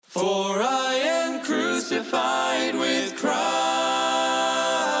For I am crucified with Christ,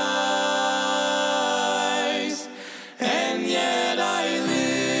 and yet I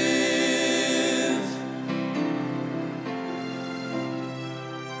live.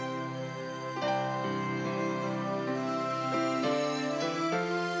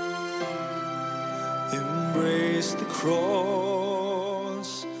 Embrace the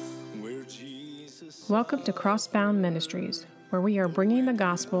cross where Jesus... Welcome to Crossbound Ministries, where we are bringing the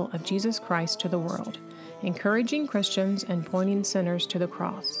gospel of Jesus Christ to the world, encouraging Christians and pointing sinners to the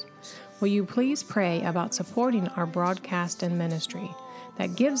cross. Will you please pray about supporting our broadcast and ministry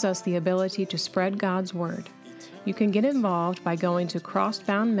that gives us the ability to spread God's word? You can get involved by going to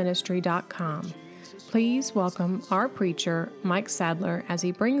crossboundministry.com. Please welcome our preacher, Mike Sadler, as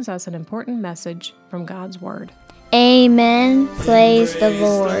he brings us an important message from God's word. Amen. Praise the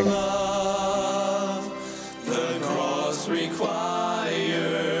Lord. The cross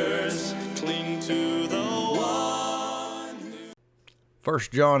requires, cling to the one. 1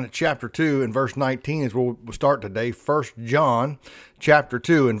 John chapter 2 and verse 19 is where we'll start today. 1 John chapter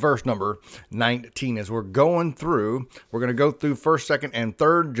 2 and verse number 19. As we're going through, we're going to go through 1st, 2nd, and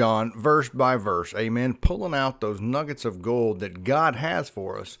 3rd John verse by verse. Amen. Pulling out those nuggets of gold that God has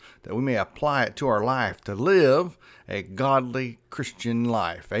for us, that we may apply it to our life to live a godly Christian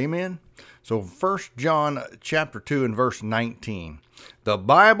life. Amen. So 1 John chapter 2 and verse 19. The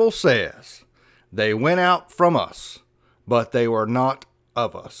Bible says, "They went out from us, but they were not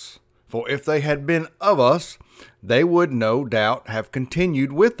of us. For if they had been of us, they would no doubt have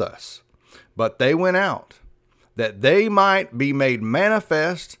continued with us. But they went out, that they might be made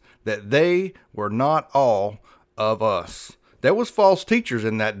manifest that they were not all of us." There was false teachers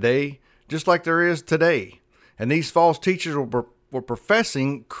in that day, just like there is today. And these false teachers were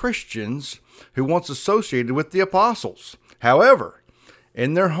professing Christians who once associated with the apostles. However,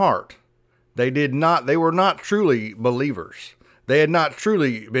 in their heart, they were not truly believers. They had not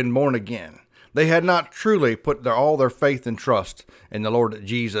truly been born again. They had not truly put all their faith and trust in the Lord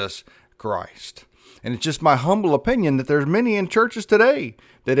Jesus Christ. And it's just my humble opinion that there's many in churches today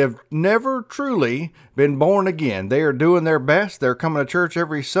that have never truly been born again. They are doing their best. They're coming to church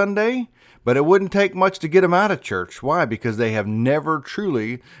every Sunday, but it wouldn't take much to get them out of church. Why? Because they have never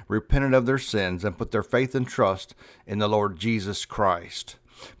truly repented of their sins and put their faith and trust in the Lord Jesus Christ.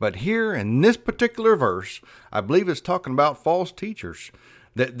 But here in this particular verse, I believe it's talking about false teachers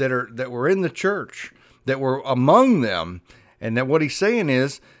that were in the church, that were among them. And that what he's saying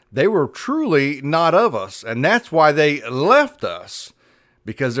is they were truly not of us. And that's why they left us,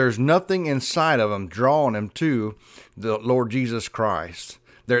 because there's nothing inside of them drawing them to the Lord Jesus Christ.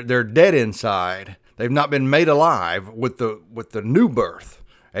 They're dead inside. They've not been made alive with the new birth.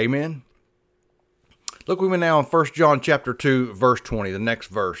 Amen. Look with me now in 1 John chapter 2, verse 20, the next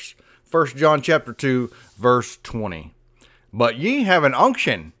verse. 1 John chapter 2, verse 20. "But ye have an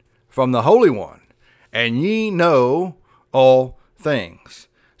unction from the Holy One, and ye know all things."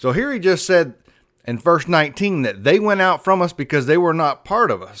 So here he just said in verse 19 that they went out from us because they were not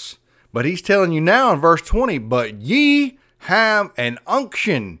part of us. But he's telling you now in verse 20, "But ye have an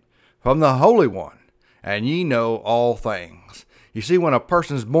unction from the Holy One, and ye know all things." You see, when a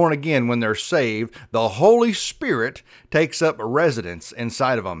person's born again, when they're saved, the Holy Spirit takes up residence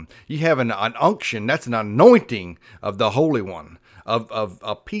inside of them. You have an unction, that's an anointing of the Holy One, of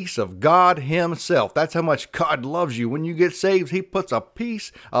a piece of God Himself. That's how much God loves you. When you get saved, He puts a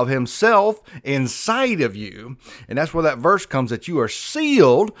piece of Himself inside of you. And that's where that verse comes, that you are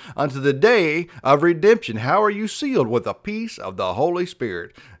sealed unto the day of redemption. How are you sealed? With a piece of the Holy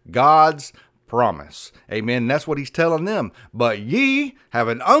Spirit, God's promise. Amen. That's what he's telling them. "But ye have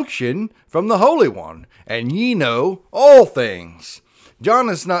an unction from the Holy One, and ye know all things." John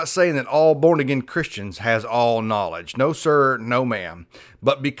is not saying that all born-again Christians has all knowledge. No, sir, no, ma'am.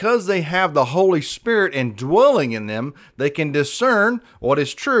 But because they have the Holy Spirit indwelling in them, they can discern what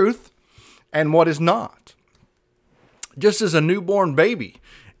is truth and what is not. Just as a newborn baby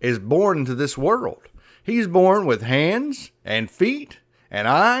is born into this world, he's born with hands and feet and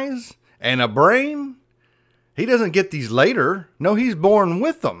eyes and a brain. He doesn't get these later. No, he's born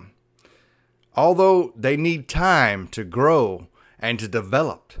with them. Although they need time to grow and to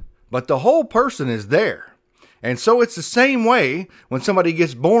develop. But the whole person is there. And so it's the same way when somebody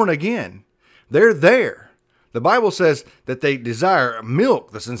gets born again. They're there. The Bible says that they desire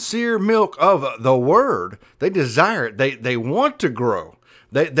milk, the sincere milk of the Word. They desire it. They want to grow.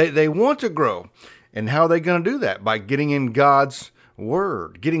 They want to grow. And how are they going to do that? By getting in God's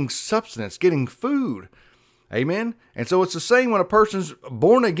Word, getting substance, getting food. Amen. And so it's the same when a person's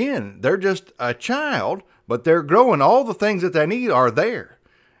born again. They're just a child, but they're growing. All the things that they need are there.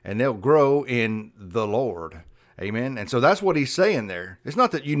 and they'll grow in the Lord. Amen. And so that's what he's saying there. It's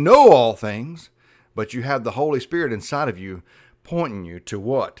not that you know all things, but you have the Holy Spirit inside of you pointing you to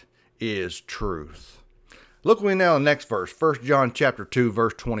what is truth. Look with me now in the next verse, 1 John chapter 2,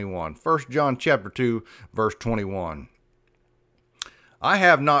 verse 21. 1 John chapter 2, verse 21. I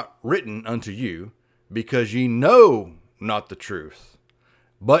have not written unto you because ye know not the truth,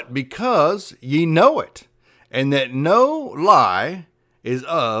 but because ye know it, and that no lie is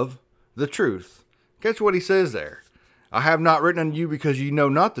of the truth. Catch what he says there. I have not written unto you because ye know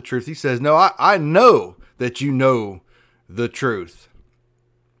not the truth. He says, no, I know that you know the truth.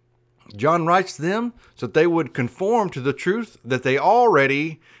 John writes to them so that they would conform to the truth that they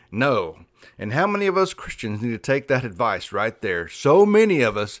already know. And how many of us Christians need to take that advice right there? So many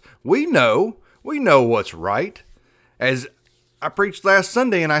of us, we know what's right. As I preached last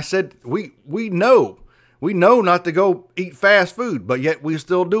Sunday and I said, we know not to go eat fast food, but yet we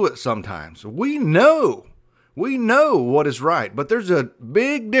still do it sometimes. We know what is right, but there's a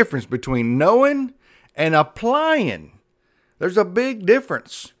big difference between knowing and applying. There's a big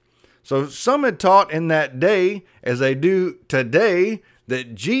difference. So some had taught in that day, as they do today,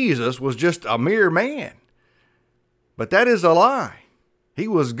 that Jesus was just a mere man. But that is a lie. He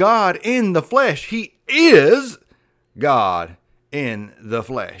was God in the flesh. He is God in the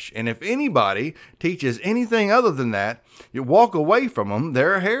flesh. And if anybody teaches anything other than that, you walk away from them,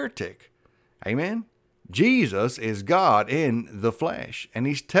 they're a heretic. Amen? Jesus is God in the flesh. And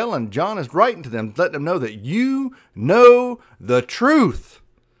he's telling, John is writing to them, let them know that you know the truth.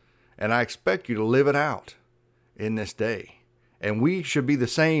 And I expect you to live it out in this day. And we should be the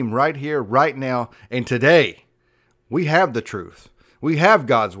same right here, right now, and today. We have the truth. We have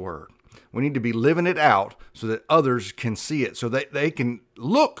God's word. We need to be living it out so that others can see it, so that they can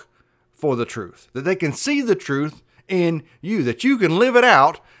look for the truth, that they can see the truth in you, that you can live it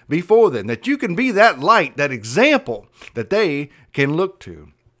out before them, that you can be that light, that example that they can look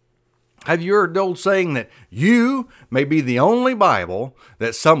to. Have you heard the old saying that you may be the only Bible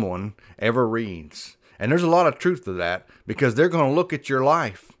that someone ever reads? And there's a lot of truth to that, because they're going to look at your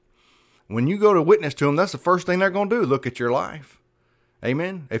life. When you go to witness to them, that's the first thing they're going to do, look at your life.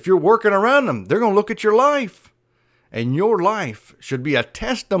 Amen. If you're working around them, they're going to look at your life. And your life should be a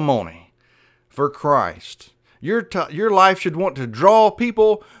testimony for Christ. Your life should want to draw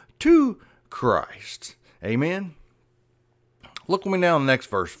people to Christ. Amen. Look with me now in the next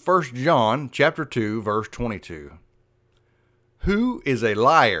verse. 1 John chapter 2, verse 22. Who is a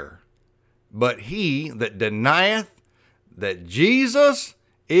liar, but he that denieth that Jesus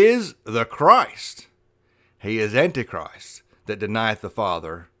is the Christ? He is Antichrist, that denieth the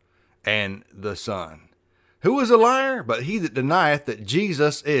Father and the Son. Who is a liar, but he that denieth that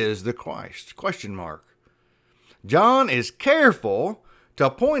Jesus is the Christ? Question mark. John is careful to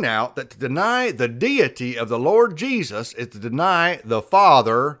point out that to deny the deity of the Lord Jesus is to deny the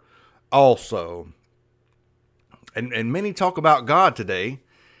Father also. And many talk about God today,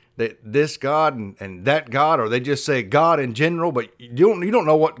 that this God and that God, or they just say God in general, but you don't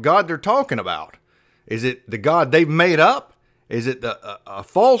know what God they're talking about. Is it the God they've made up? Is it a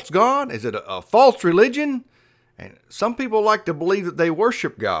false God? Is it a false religion? And some people like to believe that they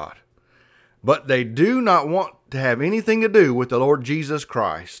worship God, but they do not want to have anything to do with the Lord Jesus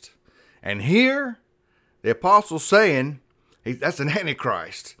Christ. And here, the apostle's saying, that's an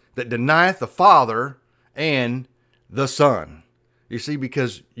Antichrist that denieth the Father and the Son. You see,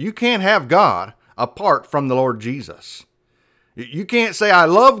 because you can't have God apart from the Lord Jesus. You can't say, I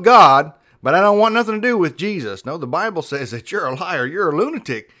love God, but I don't want nothing to do with Jesus. No, the Bible says that you're a liar, you're a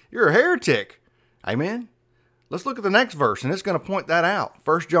lunatic, you're a heretic. Amen? Let's look at the next verse, and it's going to point that out.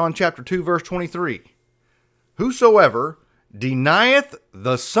 1 John chapter 2, verse 23. Whosoever denieth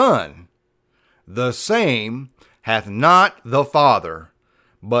the Son, the same hath not the Father,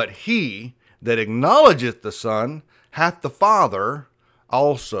 but he that acknowledgeth the Son hath the Father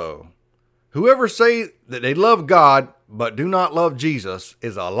also. Whoever say that they love God but do not love Jesus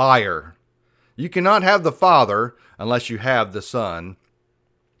is a liar. You cannot have the Father unless you have the Son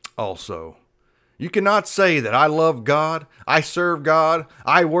also. You cannot say that I love God, I serve God,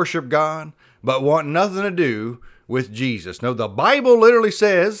 I worship God, but want nothing to do with Jesus. No, the Bible literally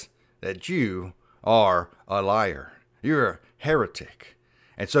says that you are a liar. You're a heretic.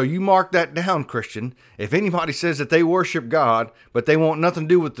 And so you mark that down, Christian. If anybody says that they worship God, but they want nothing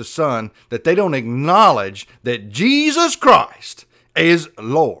to do with the Son, that they don't acknowledge that Jesus Christ is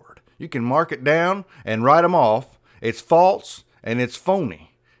Lord, you can mark it down and write them off. It's false and it's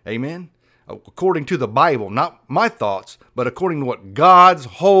phony. Amen? According to the Bible, not my thoughts, but according to what God's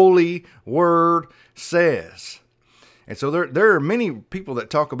holy word says. And so there are many people that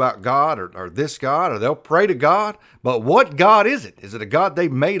talk about God or this God, or they'll pray to God. But what God is it? Is it a God they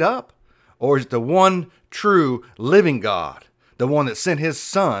made up? Or is it the one true living God, the one that sent his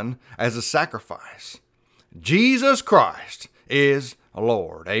son as a sacrifice? Jesus Christ is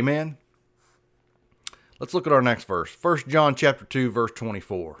Lord. Amen. Let's look at our next verse. 1 John chapter 2, verse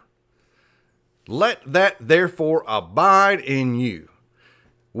 24. Let that therefore abide in you,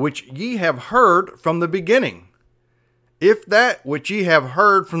 which ye have heard from the beginning. If that which ye have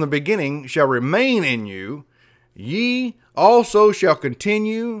heard from the beginning shall remain in you, ye also shall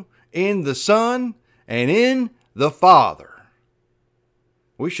continue in the Son and in the Father.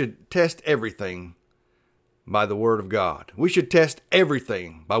 We should test everything by the Word of God. We should test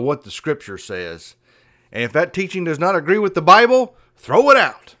everything by what the Scripture says. And if that teaching does not agree with the Bible, throw it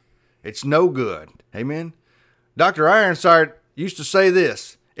out. It's no good. Amen. Dr. Ironside used to say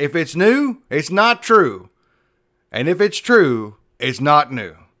this: if it's new, it's not true. And if it's true, it's not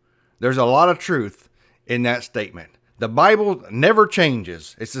new. There's a lot of truth in that statement. The Bible never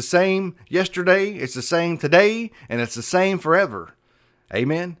changes. It's the same yesterday, it's the same today, and it's the same forever.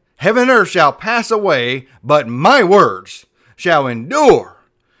 Amen. Heaven and earth shall pass away, but my words shall endure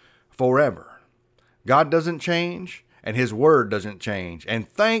forever. God doesn't change, and his word doesn't change. And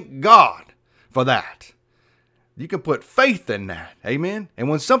thank God for that. You can put faith in that. Amen. And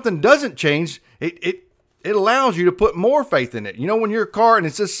when something doesn't change, it allows you to put more faith in it. You know, when your car, and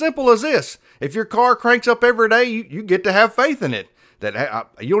it's as simple as this: if your car cranks up every day, you get to have faith in it. That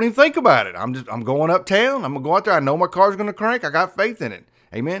you don't even think about it. I'm going uptown. I'm going to go out there. I know my car's going to crank. I got faith in it.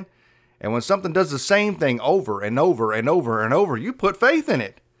 Amen. And when something does the same thing over and over and over and over, you put faith in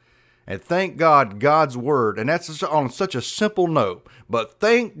it. And thank God, God's word, and that's on such a simple note, but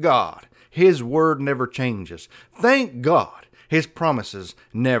thank God, his word never changes. Thank God, his promises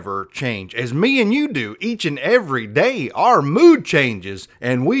never change. As me and you do each and every day, our mood changes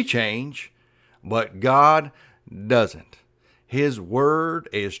and we change, but God doesn't. His word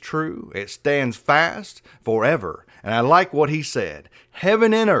is true. It stands fast forever. And I like what he said: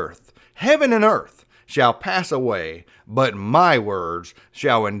 heaven and earth shall pass away, but my words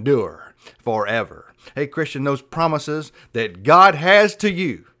shall endure forever. Hey, Christian, those promises that God has to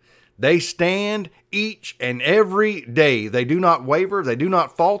you, they stand each and every day. They do not waver, they do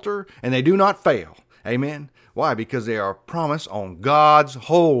not falter, and they do not fail. Amen. Why? Because they are a promise on God's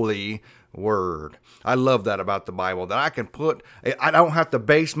holy word. I love that about the Bible, that I don't have to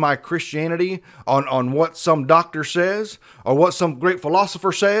base my Christianity on what some doctor says, or what some great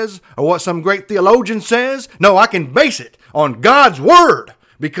philosopher says, or what some great theologian says. No, I can base it on God's word,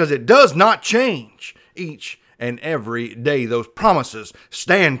 because it does not change each and every day. Those promises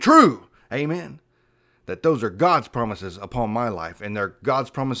stand true. Amen. That those are God's promises upon my life, and they're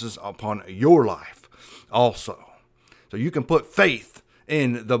God's promises upon your life also. So you can put faith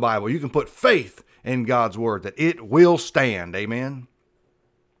in the Bible. You can put faith in God's word, that it will stand. Amen.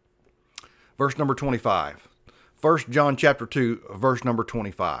 Verse number 25. 1 John chapter 2, verse number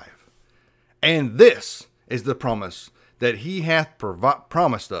 25. And this is the promise that he hath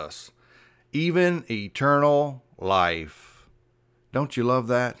promised us, even eternal life. Don't you love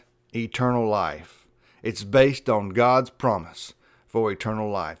that? Eternal life. It's based on God's promise for eternal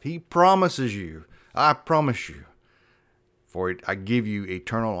life. He promises you, I promise you, I give you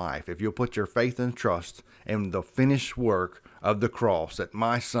eternal life if you'll put your faith and trust in the finished work of the cross that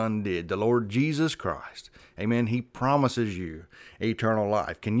my son did, the Lord Jesus Christ. Amen. He promises you eternal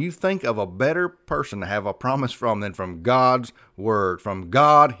life. Can you think of a better person to have a promise from than from God's word, from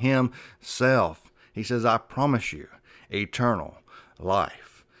God himself? He says, I promise you eternal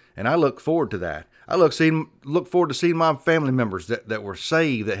life. And I look forward to that. I look forward to seeing my family members that were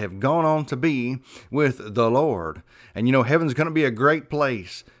saved, that have gone on to be with the Lord. And you know, heaven's going to be a great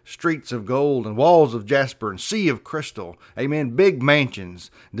place. Streets of gold and walls of jasper and sea of crystal. Amen. Big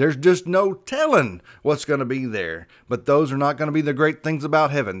mansions. There's just no telling what's going to be there. But those are not going to be the great things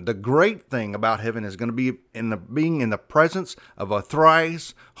about heaven. The great thing about heaven is going to be being in the presence of a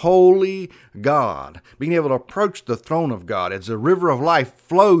thrice holy God. Being able to approach the throne of God as the river of life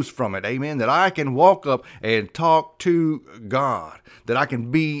flows from it. Amen. That I can walk up and talk to God. That I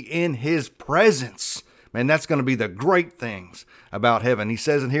can be in his presence. Man, that's going to be the great things about heaven. He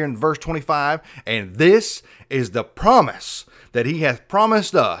says in here in verse 25, and this is the promise that he hath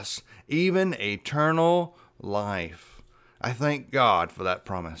promised us, even eternal life. I thank God for that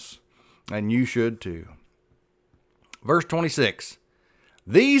promise, and you should too. Verse 26,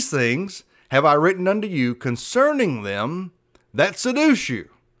 these things have I written unto you concerning them that seduce you.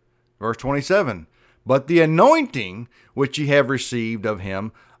 Verse 27, but the anointing which ye have received of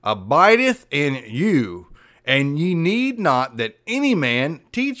him abideth in you, And ye need not that any man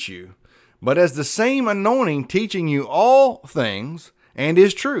teach you, but as the same anointing teaching you all things, and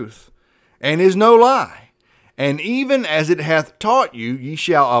is truth, and is no lie. And even as it hath taught you, ye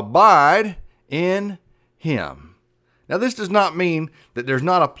shall abide in him. Now, this does not mean that there's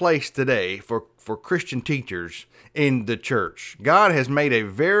not a place today for Christian teachers in the church. God has made a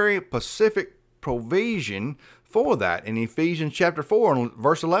very specific provision for that in Ephesians chapter 4 and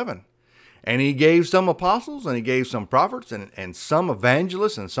verse 11. And he gave some apostles, and he gave some prophets, and some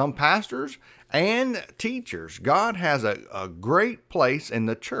evangelists, and some pastors, and teachers. God has a great place in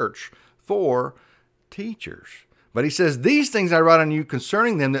the church for teachers. But he says, these things I write unto you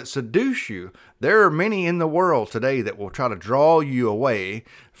concerning them that seduce you. There are many in the world today that will try to draw you away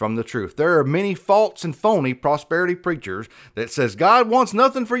from the truth. There are many false and phony prosperity preachers that says God wants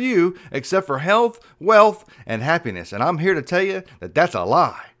nothing for you except for health, wealth, and happiness. And I'm here to tell you that that's a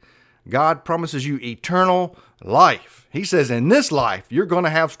lie. God promises you eternal life. He says in this life, you're going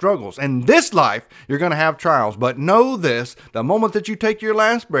to have struggles. In this life, you're going to have trials. But know this, the moment that you take your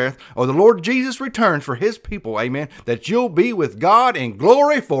last breath, or the Lord Jesus returns for his people, amen, that you'll be with God in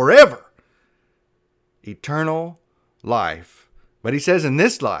glory forever. Eternal life. But he says in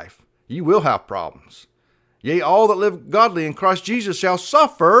this life, you will have problems. Yea, all that live godly in Christ Jesus shall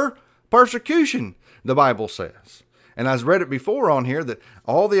suffer persecution, the Bible says. And I've read it before on here that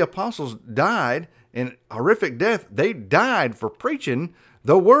all the apostles died in horrific death. They died for preaching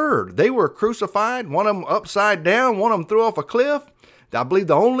the word. They were crucified, one of them upside down, one of them threw off a cliff. I believe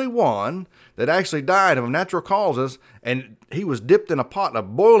the only one that actually died of natural causes, and he was dipped in a pot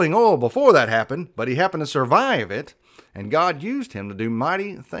of boiling oil before that happened, but he happened to survive it, and God used him to do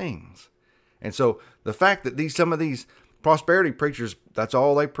mighty things. And so the fact that some of these prosperity preachers, that's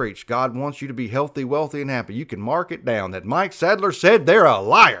all they preach. God wants you to be healthy, wealthy, and happy. You can mark it down that Mike Sadler said they're a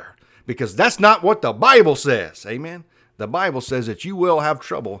liar, because that's not what the Bible says. Amen. The Bible says that you will have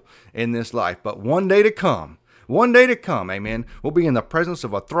trouble in this life, but one day to come, amen, we'll be in the presence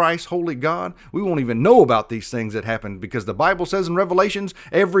of a thrice holy God. We won't even know about these things that happened, because the Bible says in Revelations,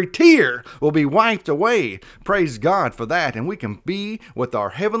 every tear will be wiped away. Praise God for that. And we can be with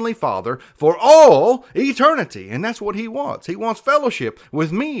our Heavenly Father for all eternity. And that's what he wants. He wants fellowship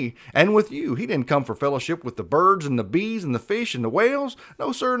with me and with you. He didn't come for fellowship with the birds and the bees and the fish and the whales.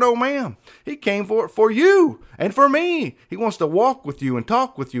 No, sir, no, ma'am. He came for you and for me. He wants to walk with you and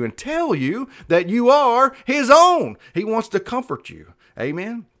talk with you and tell you that you are his own. He wants to comfort you.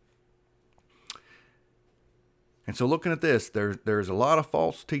 Amen. And so looking at this, there's a lot of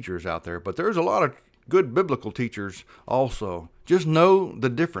false teachers out there, but there's a lot of good biblical teachers also. Just know the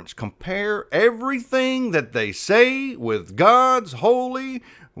difference. Compare everything that they say with God's holy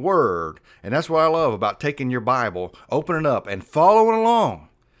word. And that's what I love about taking your Bible, opening it up, and following along,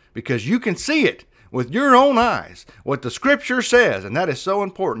 because you can see it with your own eyes, what the scripture says, and that is so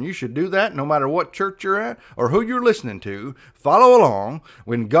important. You should do that no matter what church you're at or who you're listening to. Follow along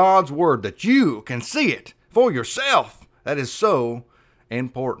with God's word, that you can see it for yourself. That is so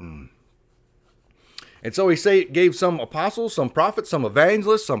important. And so he gave some apostles, some prophets, some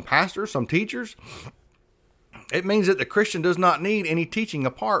evangelists, some pastors, some teachers. It means that the Christian does not need any teaching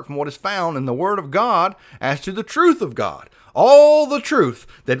apart from what is found in the Word of God as to the truth of God. All the truth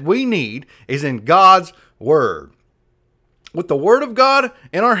that we need is in God's Word. With the Word of God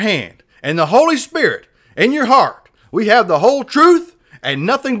in our hand and the Holy Spirit in your heart, we have the whole truth and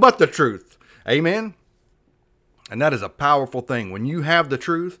nothing but the truth. Amen? And that is a powerful thing. When you have the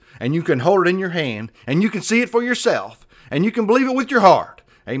truth and you can hold it in your hand and you can see it for yourself and you can believe it with your heart.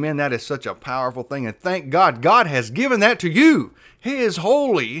 Amen. That is such a powerful thing. And thank God, God has given that to you, his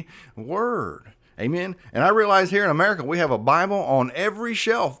holy word. Amen. And I realize here in America, we have a Bible on every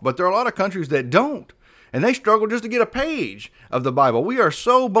shelf, but there are a lot of countries that don't. And they struggle just to get a page of the Bible. We are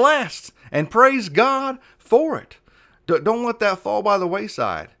so blessed, and praise God for it. Don't let that fall by the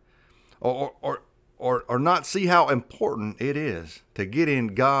wayside, or not see how important it is to get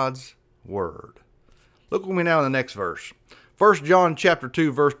in God's word. Look with me now in the next verse. 1 John chapter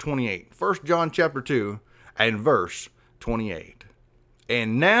 2, verse 28. 1 John chapter 2 and verse 28.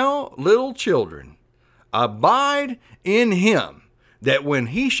 And now, little children, abide in him, that when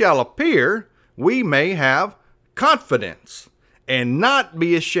he shall appear, we may have confidence and not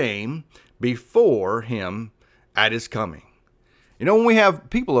be ashamed before him at his coming. You know, when we have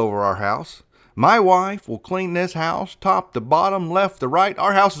people over our house, my wife will clean this house top to bottom, left to right.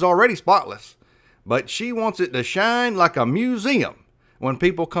 Our house is already spotless, but she wants it to shine like a museum when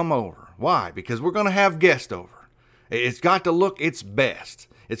people come over. Why? Because we're going to have guests over. It's got to look its best.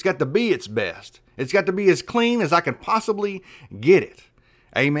 It's got to be its best. It's got to be as clean as I can possibly get it.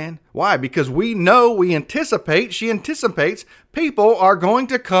 Amen. Why? Because we anticipate, she anticipates people are going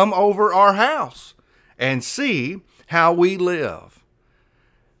to come over our house and see how we live.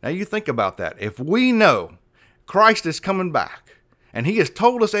 Now you think about that. If we know Christ is coming back and he has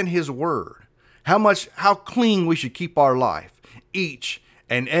told us in his word how clean we should keep our life each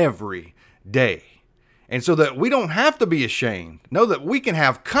and every day. And so that we don't have to be ashamed. Know that we can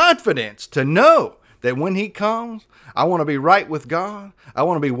have confidence to know that when he comes, I want to be right with God. I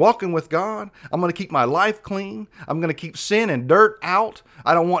want to be walking with God. I'm going to keep my life clean. I'm going to keep sin and dirt out.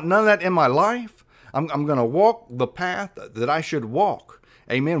 I don't want none of that in my life. I'm going to walk the path that I should walk.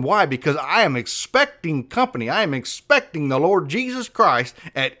 Amen. Why? Because I am expecting company. I am expecting the Lord Jesus Christ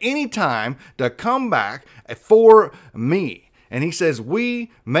at any time to come back for me. And he says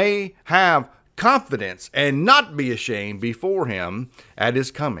we may have confidence and not be ashamed before him at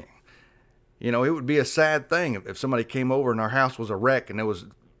his coming. You know, it would be a sad thing if somebody came over and our house was a wreck and there was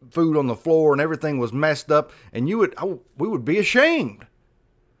food on the floor and everything was messed up, and we would be ashamed.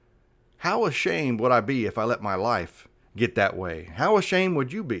 How ashamed would I be if I let my life get that way? How ashamed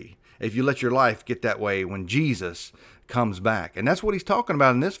would you be if you let your life get that way when Jesus comes back? And that's what he's talking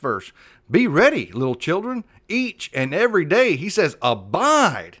about in this verse. Be ready, little children, each and every day. He says,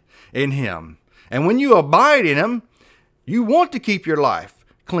 abide in him. And when you abide in him, you want to keep your life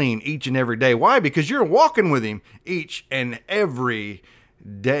clean each and every day. Why? Because you're walking with him each and every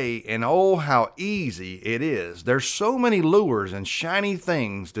day. And oh, how easy it is. There's so many lures and shiny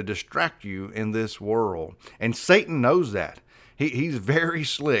things to distract you in this world. And Satan knows that. He's very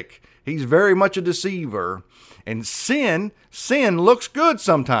slick. He's very much a deceiver. And sin looks good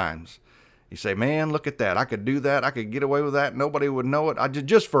sometimes. You say, man, look at that. I could do that. I could get away with that. Nobody would know it.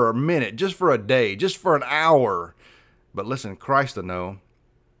 Just for a minute, just for a day, just for an hour. But listen, Christ will know.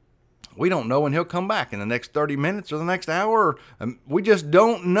 We don't know when he'll come back in the next 30 minutes or the next hour. We just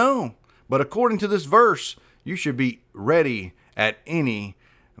don't know. But according to this verse, you should be ready at any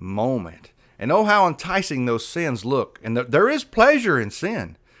moment. And oh, how enticing those sins look. And there is pleasure in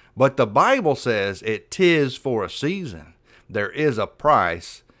sin. But the Bible says it 'tis for a season. There is a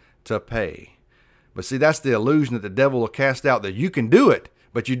price to pay. But see, that's the illusion that the devil will cast out, that you can do it,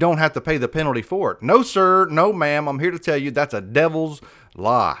 but you don't have to pay the penalty for it. No, sir. No, ma'am. I'm here to tell you that's a devil's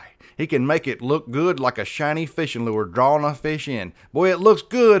lie. He can make it look good like a shiny fishing lure drawing a fish in. Boy, it looks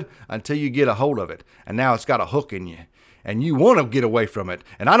good until you get a hold of it. And now it's got a hook in you. And you want to get away from it.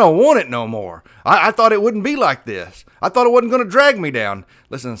 And I don't want it no more. I thought it wouldn't be like this. I thought it wasn't going to drag me down.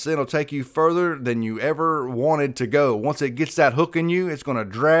 Listen, sin will take you further than you ever wanted to go. Once it gets that hook in you, it's going to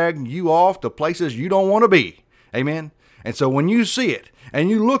drag you off to places you don't want to be. Amen? And so when you see it and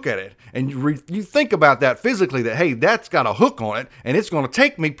you look at it and you think about that physically, that, hey, that's got a hook on it and it's going to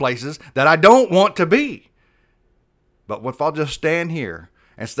take me places that I don't want to be. But if I'll just stand here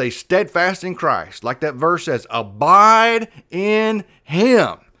and stay steadfast in Christ, like that verse says, abide in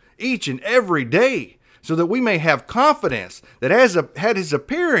him each and every day, so that we may have confidence that as at his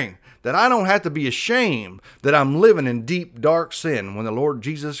appearing, that I don't have to be ashamed that I'm living in deep, dark sin when the Lord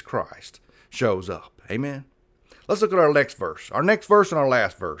Jesus Christ shows up. Amen. Let's look at our next verse and our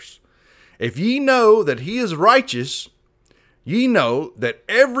last verse. If ye know that he is righteous, ye know that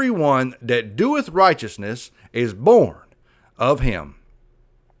everyone that doeth righteousness is born of him.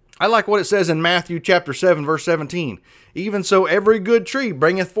 I like what it says in Matthew chapter 7, verse 17. Even so, every good tree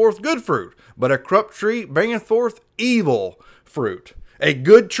bringeth forth good fruit, but a corrupt tree bringeth forth evil fruit. A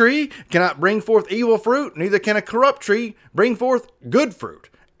good tree cannot bring forth evil fruit, neither can a corrupt tree bring forth good fruit.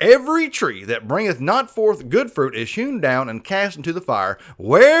 Every tree that bringeth not forth good fruit is hewn down and cast into the fire.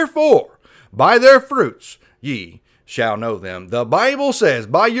 Wherefore, by their fruits ye shall know them. The Bible says,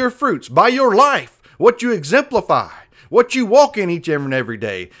 by your fruits, by your life, what you exemplify, what you walk in each and every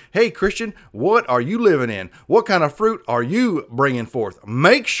day. Hey, Christian, what are you living in? What kind of fruit are you bringing forth?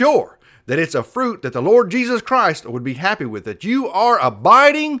 Make sure that it's a fruit that the Lord Jesus Christ would be happy with, that you are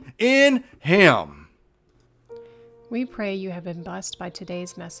abiding in him. We pray you have been blessed by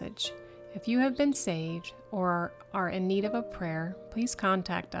today's message. If you have been saved or are in need of a prayer, please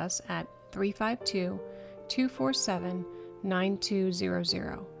contact us at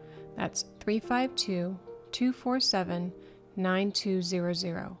 352-247-9200. That's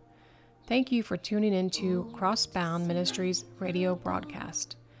 352-247-9200. Thank you for tuning into Crossbound Ministries radio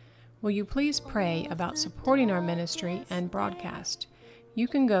broadcast. Will you please pray about supporting our ministry and broadcast? You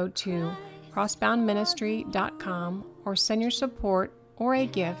can go to crossboundministry.com or send your support or a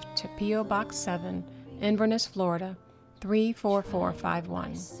gift to P.O. Box 7, Inverness, Florida,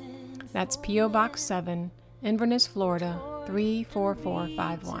 34451. That's P.O. Box 7, Inverness, Florida,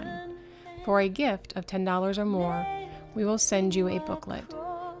 34451. For a gift of $10 or more, we will send you a booklet.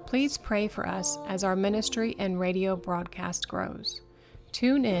 Please pray for us as our ministry and radio broadcast grows.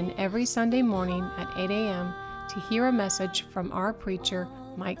 Tune in every Sunday morning at 8 a.m. to hear a message from our preacher,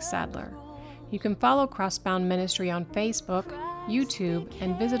 Mike Sadler. You can follow Crossbound Ministry on Facebook, YouTube,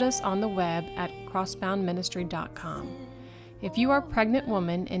 and visit us on the web at crossboundministry.com. If you are a pregnant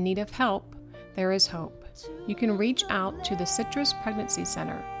woman in need of help, there is hope. You can reach out to the Citrus Pregnancy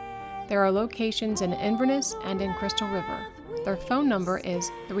Center. There are locations in Inverness and in Crystal River. Their phone number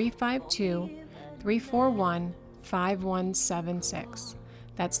is 352-341-5176.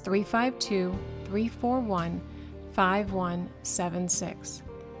 That's 352-341-5176.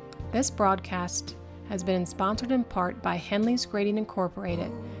 This broadcast has been sponsored in part by Henley's Grading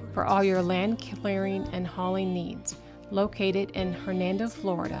Incorporated for all your land clearing and hauling needs, located in Hernando,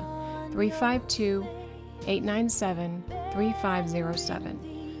 Florida,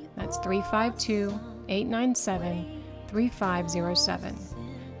 352-897-3507. That's 352-897-3507.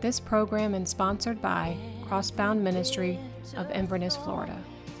 This program is sponsored by Crossbound Ministry of Inverness, Florida.